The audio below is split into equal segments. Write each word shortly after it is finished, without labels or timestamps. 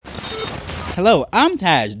Hello, I'm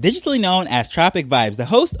Taj, digitally known as Tropic Vibes, the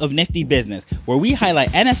host of Nifty Business, where we highlight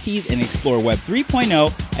NFTs and explore Web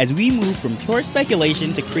 3.0 as we move from pure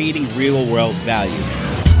speculation to creating real-world value.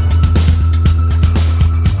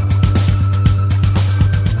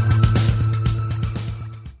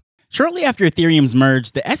 Shortly after Ethereum's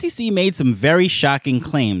merge, the SEC made some very shocking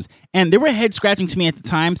claims, and they were head-scratching to me at the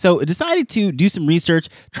time, so I decided to do some research,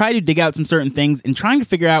 try to dig out some certain things, and trying to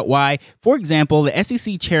figure out why. For example, the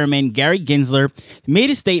SEC chairman, Gary Gensler, made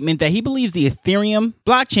a statement that he believes the Ethereum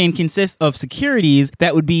blockchain consists of securities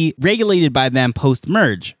that would be regulated by them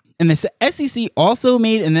post-merge. And the SEC also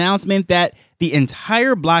made an announcement that the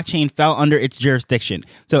entire blockchain fell under its jurisdiction.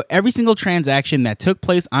 So every single transaction that took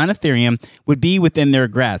place on Ethereum would be within their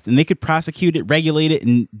grasp, and they could prosecute it, regulate it,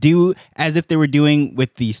 and do as if they were doing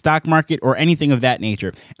with the stock market or anything of that nature.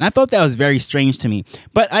 And I thought that was very strange to me.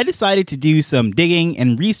 But I decided to do some digging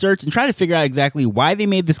and research and try to figure out exactly why they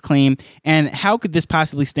made this claim and how could this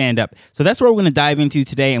possibly stand up. So that's what we're going to dive into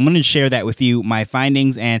today. I'm going to share that with you, my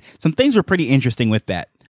findings, and some things were pretty interesting with that.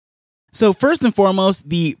 So first and foremost,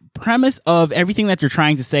 the premise of everything that they're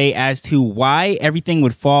trying to say as to why everything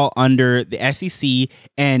would fall under the SEC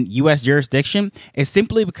and U.S. jurisdiction is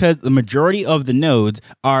simply because the majority of the nodes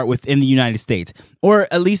are within the United States, or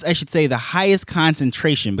at least I should say the highest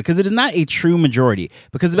concentration, because it is not a true majority,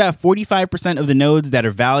 because about 45% of the nodes that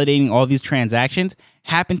are validating all these transactions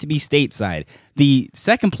happen to be stateside. The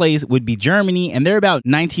second place would be Germany, and they're about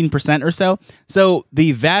 19% or so. So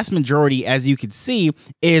the vast majority, as you can see,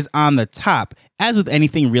 is on the top. As with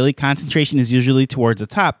anything, really, concentration is usually towards the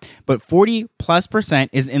top, but 40+%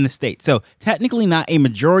 is in the state. So technically not a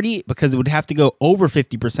majority because it would have to go over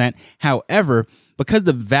 50%. However, because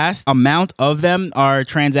the vast amount of them are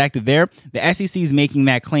transacted there, the SEC is making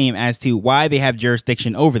that claim as to why they have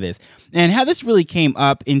jurisdiction over this. And how this really came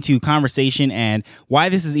up into conversation and why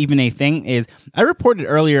this is even a thing is I reported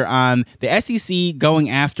earlier on the SEC going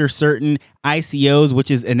after certain ICOs, which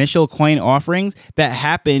is initial coin offerings that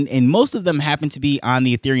happened, and most of them happened to be on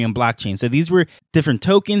the Ethereum blockchain. So these were different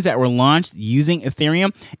tokens that were launched using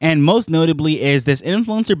Ethereum, and most notably is this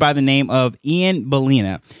influencer by the name of Ian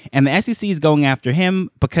Bellina. And the SEC is going after him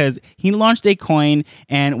because he launched a coin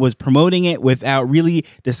and was promoting it without really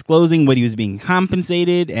disclosing what he was being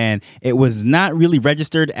compensated, and it was not really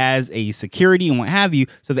registered as a security and what have you.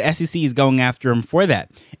 So the SEC is going after him for that.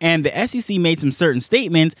 And the SEC made some certain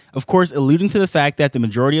statements, of course, alluding to the fact that the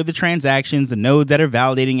majority of the transactions, the nodes that are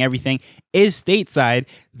validating everything, is stateside.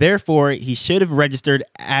 Therefore, he should have registered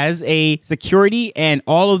as a security, and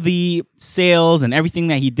all of the sales and everything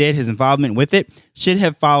that he did, his involvement with it, should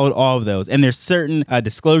have followed all of those. And there's certain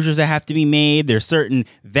disclosures that have to be made. There's certain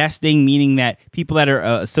vesting, meaning that people that are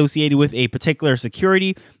associated with a particular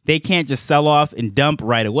security, they can't just sell off and dump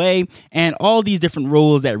right away. And all these different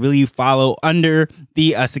rules that really follow under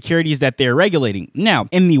the securities that they're regulating. Now,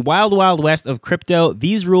 in the wild, wild west of crypto,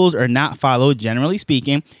 these rules are not followed, generally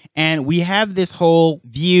speaking. And we have this whole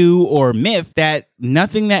view or myth that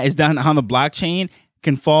nothing that is done on the blockchain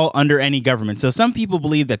can fall under any government. So some people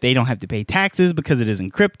believe that they don't have to pay taxes because it is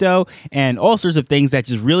in crypto and all sorts of things that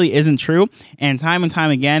just really isn't true. And time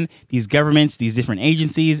again, these governments, these different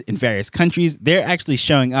agencies in various countries, they're actually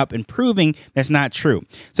showing up and proving that's not true.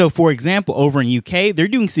 So for example, over in UK, they're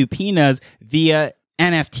doing subpoenas via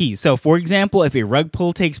NFTs. So for example, if a rug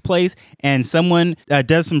pull takes place and someone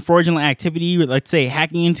does some fraudulent activity, let's say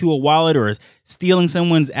hacking into a wallet or stealing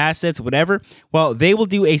someone's assets, whatever, well, they will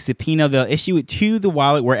do a subpoena. They'll issue it to the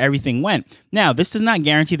wallet where everything went. Now, this does not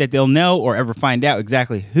guarantee that they'll know or ever find out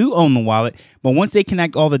exactly who owned the wallet, but once they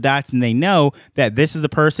connect all the dots and they know that this is the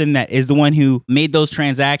person that is the one who made those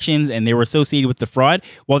transactions and they were associated with the fraud,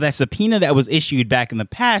 well, that subpoena that was issued back in the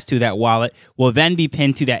past to that wallet will then be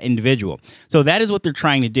pinned to that individual. So that is what they're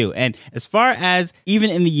trying to do. And as far as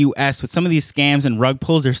even in the US with some of these scams and rug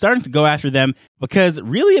pulls, they're starting to go after them because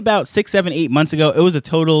really about 6, 7, 8 months ago, it was a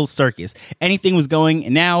total circus. Anything was going,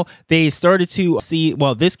 and now they started to see,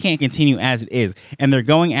 well, this can't continue as it is, and they're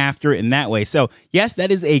going after it in that way. So yes,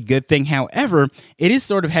 that is a good thing. However, it is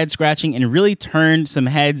sort of head scratching and really turned some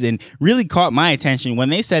heads and really caught my attention when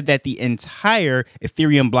they said that the entire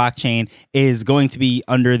Ethereum blockchain is going to be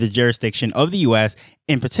under the jurisdiction of the US,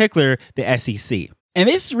 in particular the SEC. And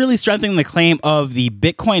this is really strengthening the claim of the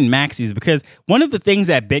Bitcoin maxis, because one of the things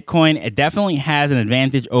that Bitcoin it definitely has an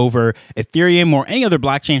advantage over Ethereum or any other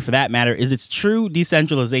blockchain for that matter is its true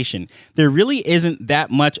decentralization. There really isn't that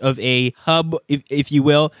much of a hub, if you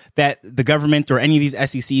will, that the government or any of these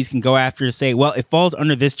SECs can go after to say, well, it falls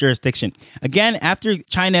under this jurisdiction. Again, after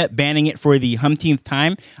China banning it for the umpteenth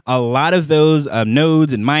time, a lot of those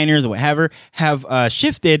nodes and miners or whatever have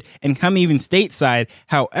shifted and come even stateside.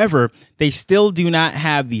 However, they still do not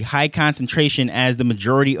have the high concentration as the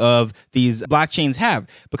majority of these blockchains have.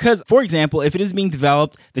 Because, for example, if it is being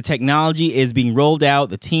developed, the technology is being rolled out,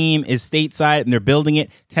 the team is stateside, and they're building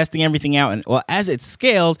it, testing everything out. And well, as it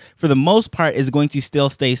scales, for the most part, is going to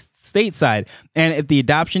still stay stateside. And if the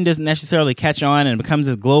adoption doesn't necessarily catch on and becomes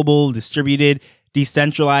a global, distributed,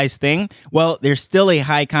 decentralized thing, well, there's still a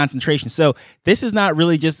high concentration. So this is not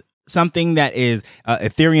really just something that is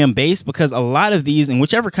Ethereum based, because a lot of these, in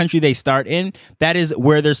whichever country they start in, that is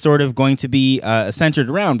where they're sort of going to be centered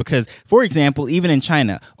around. Because, for example, even in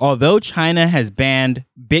China, although China has banned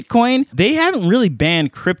Bitcoin, they haven't really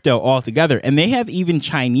banned crypto altogether. And they have even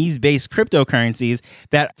Chinese based cryptocurrencies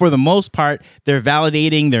that, for the most part, they're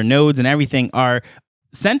validating, their nodes and everything are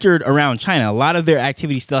centered around China. A lot of their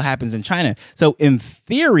activity still happens in China. So in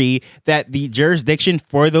theory, that the jurisdiction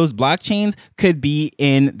for those blockchains could be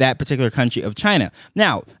in that particular country of China.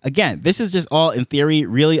 Now, again, this is just all in theory.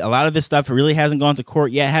 Really, a lot of this stuff really hasn't gone to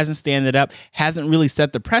court yet, hasn't standed up, hasn't really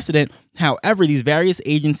set the precedent. However, these various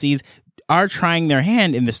agencies are trying their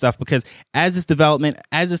hand in this stuff, because as this development,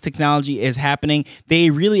 as this technology is happening, they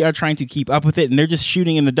really are trying to keep up with it, and they're just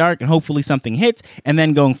shooting in the dark, and hopefully something hits, and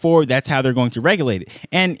then going forward, that's how they're going to regulate it.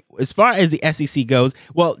 And as far as the SEC goes,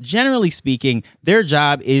 well, generally speaking, their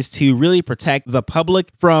job is to really protect the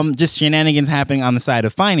public from just shenanigans happening on the side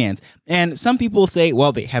of finance. And some people say,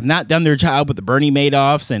 well, they have not done their job with the Bernie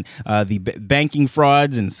Madoffs and the banking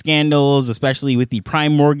frauds and scandals, especially with the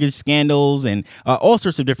prime mortgage scandals and all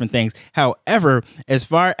sorts of different things. However, as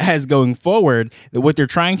far as going forward, what they're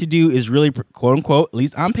trying to do is really, quote unquote, at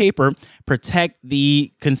least on paper, protect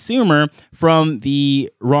the consumer from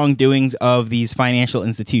the wrongdoings of these financial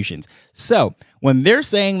institutions. So when they're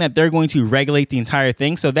saying that they're going to regulate the entire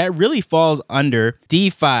thing, so that really falls under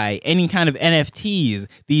DeFi, any kind of NFTs,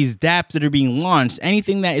 these dApps that are being launched,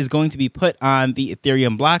 anything that is going to be put on the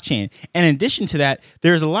Ethereum blockchain. And in addition to that,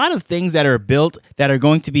 there's a lot of things that are built that are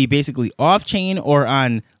going to be basically off-chain or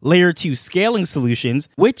on layer 2 scaling solutions,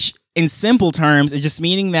 which in simple terms, it's just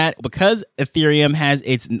meaning that because Ethereum has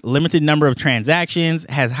its limited number of transactions,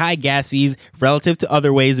 has high gas fees relative to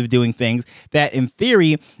other ways of doing things, that in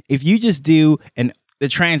theory, if you just do the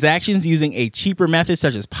transactions using a cheaper method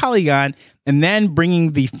such as Polygon, and then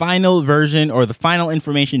bringing the final version or the final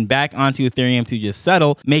information back onto Ethereum to just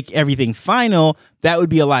settle, make everything final, that would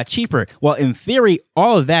be a lot cheaper. Well, in theory,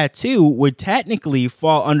 all of that too would technically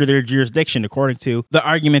fall under their jurisdiction, according to the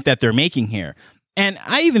argument that they're making here. And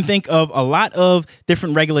I even think of a lot of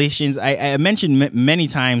different regulations. I mentioned many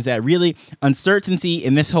times that really uncertainty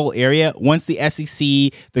in this whole area, once the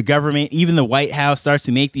SEC, the government, even the White House starts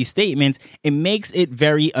to make these statements, it makes it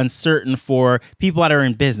very uncertain for people that are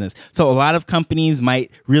in business. So a lot of companies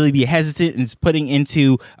might really be hesitant in putting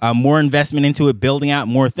into more investment into it, building out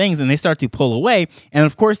more things, and they start to pull away. And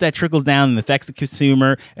of course, that trickles down and affects the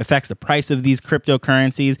consumer, affects the price of these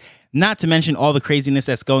cryptocurrencies. Not to mention all the craziness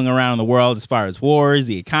that's going around in the world as far as wars,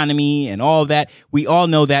 the economy, and all of that. We all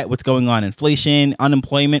know that what's going on, inflation,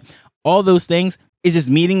 unemployment, all those things is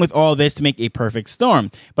just meeting with all this to make a perfect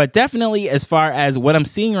storm. But definitely, as far as what I'm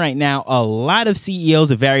seeing right now, a lot of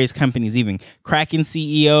CEOs of various companies, even Kraken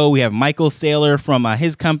CEO, we have Michael Saylor from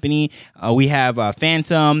his company, we have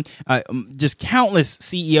Phantom, just countless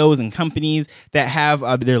CEOs and companies that have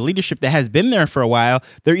their leadership that has been there for a while.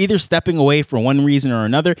 They're either stepping away for one reason or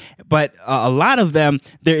another, but a lot of them,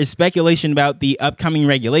 there is speculation about the upcoming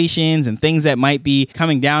regulations and things that might be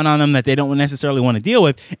coming down on them that they don't necessarily want to deal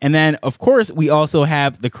with. And then, of course, we also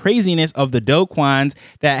have the craziness of the Do Kwons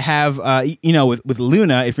that have, with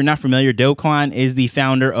Luna. If you're not familiar, Do Kwon is the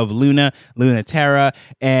founder of Luna Terra,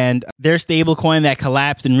 and their stablecoin that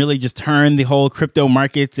collapsed and really just turned the whole crypto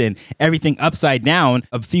markets and everything upside down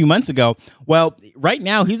a few months ago. Well, right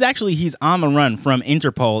now, he's on the run from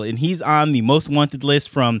Interpol, and he's on the most wanted list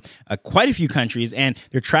from quite a few countries, and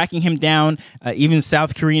they're tracking him down. Even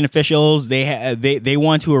South Korean officials, they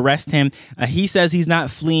want to arrest him. He says he's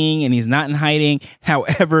not fleeing and he's not in hiding.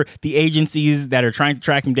 However, the agencies that are trying to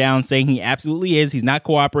track him down saying he absolutely is. He's not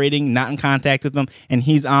cooperating, not in contact with them, and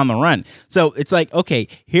he's on the run. So it's like, okay,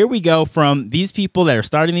 here we go from these people that are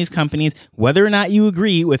starting these companies, whether or not you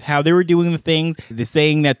agree with how they were doing the things, they're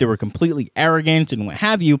saying that they were completely arrogant and what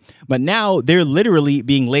have you, but now they're literally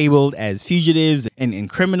being labeled as fugitives and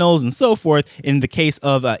criminals and so forth. In the case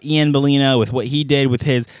of Ian Bellina with what he did with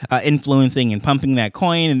his influencing and pumping that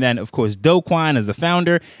coin, and then of course Do Kwon as a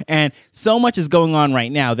founder, and so much is going on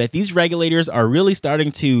right now that these regulators are really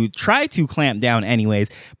starting to try to clamp down anyways.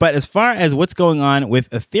 But as far as what's going on with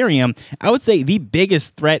Ethereum, I would say the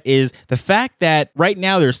biggest threat is the fact that right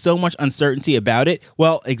now there's so much uncertainty about it.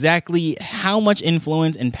 Well, exactly how much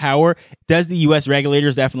influence and power does the US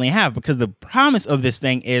regulators definitely have? Because the promise of this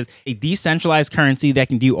thing is a decentralized currency that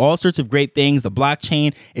can do all sorts of great things. The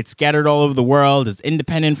blockchain, it's scattered all over the world, it's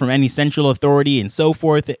independent from any central authority and so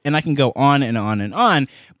forth. And I can go on and on and on.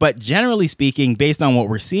 But generally speaking, based on what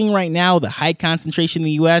we're seeing right now, the high concentration in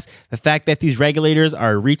the US, the fact that these regulators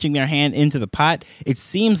are reaching their hand into the pot, it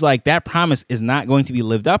seems like that promise is not going to be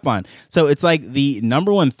lived up on. So it's like the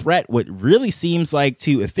number one threat, what really seems like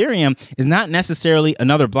to Ethereum, is not necessarily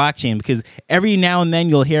another blockchain, because every now and then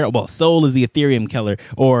you'll hear, well, Sol is the Ethereum killer,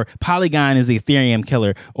 or Polygon is the Ethereum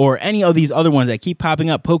killer, or any of these other ones that keep popping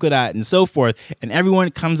up, Polkadot and so forth, and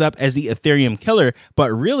everyone comes up as the Ethereum killer.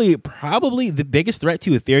 But really, probably the biggest threat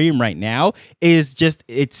to Ethereum right now is just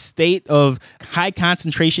its state of high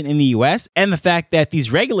concentration in the US, and the fact that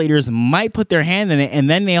these regulators might put their hand in it, and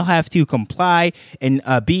then they'll have to comply and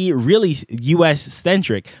be really US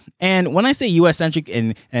centric. And when I say US centric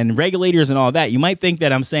and regulators and all that, you might think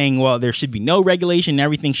that I'm saying, well, there should be no regulation,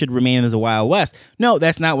 everything should remain as a Wild West. No,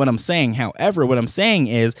 that's not what I'm saying. However, what I'm saying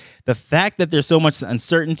is the fact that there's so much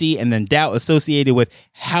uncertainty and then doubt associated with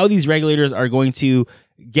how these regulators are going to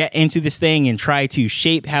get into this thing and try to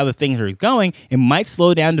shape how the things are going, it might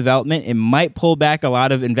slow down development. It might pull back a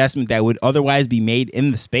lot of investment that would otherwise be made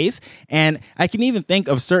in the space. And I can even think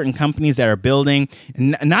of certain companies that are building,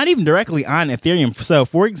 not even directly on Ethereum. So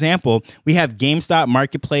for example, we have GameStop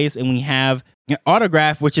Marketplace, and we have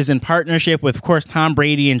Autograph, which is in partnership with, of course, Tom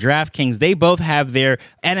Brady and DraftKings. They both have their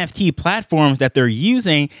NFT platforms that they're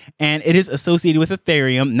using, and it is associated with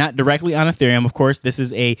Ethereum, not directly on Ethereum. Of course, this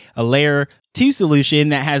is a layer 2 solution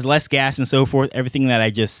that has less gas and so forth, everything that I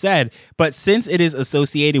just said. But since it is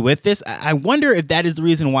associated with this, I wonder if that is the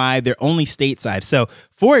reason why they're only stateside. So,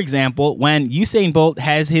 for example, when Usain Bolt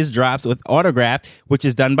has his drops with Autograph, which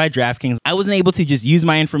is done by DraftKings, I wasn't able to just use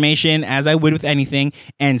my information as I would with anything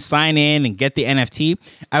and sign in and get the NFT.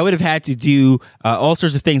 I would have had to do all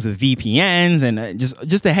sorts of things with VPNs and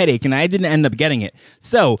just a headache, and I didn't end up getting it.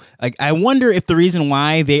 So, I wonder if the reason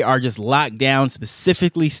why they are just locked down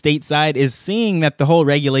specifically stateside is seeing that the whole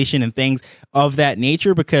regulation and things of that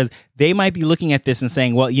nature, because they might be looking at this and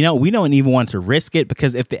saying, well, you know, we don't even want to risk it,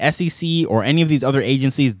 because if the SEC or any of these other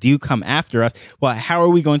agencies do come after us, well, how are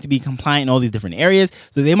we going to be compliant in all these different areas?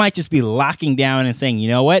 So they might just be locking down and saying, you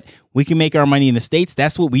know what, we can make our money in the States.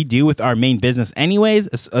 That's what we do with our main business anyways,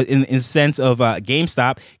 in the sense of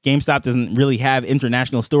GameStop. GameStop doesn't really have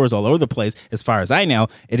international stores all over the place. As far as I know,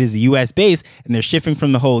 it is US based, and they're shifting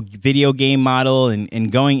from the whole video game model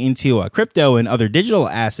and going into crypto and other digital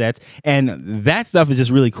assets. And that stuff is just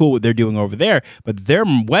really cool what they're doing over there. But their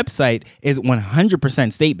website is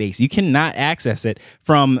 100% state-based. You cannot access it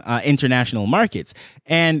from international markets.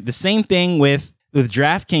 And the same thing with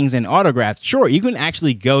DraftKings and Autograph. Sure, you can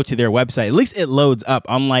actually go to their website. At least it loads up,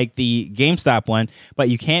 unlike the GameStop one, but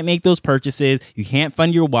you can't make those purchases. You can't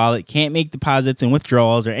fund your wallet, can't make deposits and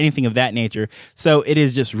withdrawals or anything of that nature. So it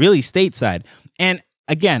is just really stateside. And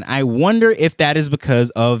again, I wonder if that is because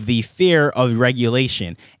of the fear of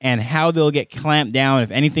regulation and how they'll get clamped down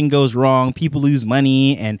if anything goes wrong, people lose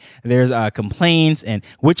money, and there's complaints, and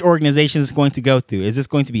which organization is going to go through. Is this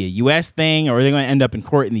going to be a US thing, or are they going to end up in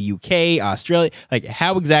court in the UK, Australia? Like,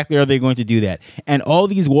 how exactly are they going to do that? And all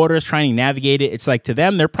these waters trying to navigate it, it's like, to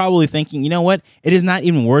them, they're probably thinking, you know what? It is not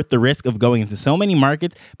even worth the risk of going into so many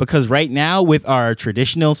markets, because right now with our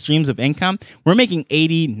traditional streams of income, we're making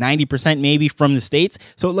 80, 90% maybe from the States.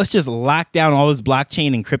 So let's just lock down all this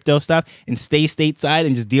blockchain and crypto stuff and stay stateside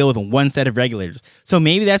and just deal with one set of regulators. So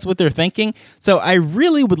maybe that's what they're thinking. So I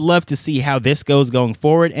really would love to see how this goes going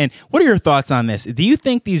forward. And what are your thoughts on this? Do you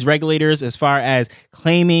think these regulators, as far as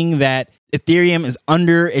claiming that Ethereum is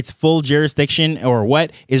under its full jurisdiction or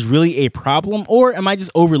what, is really a problem? Or am I just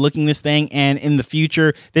overlooking this thing, and in the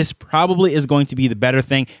future, this probably is going to be the better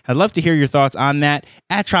thing? I'd love to hear your thoughts on that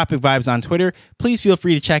at Tropic Vibes on Twitter. Please feel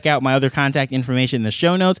free to check out my other contact information in the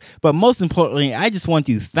show notes. But most importantly, I just want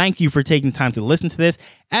to thank you for taking time to listen to this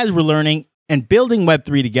as we're learning and building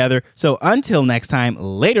Web3 together. So until next time,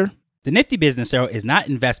 later. The Nifty Business Arrow is not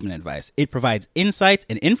investment advice. It provides insights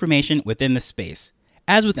and information within the space.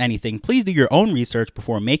 As with anything, please do your own research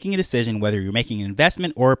before making a decision whether you're making an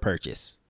investment or a purchase.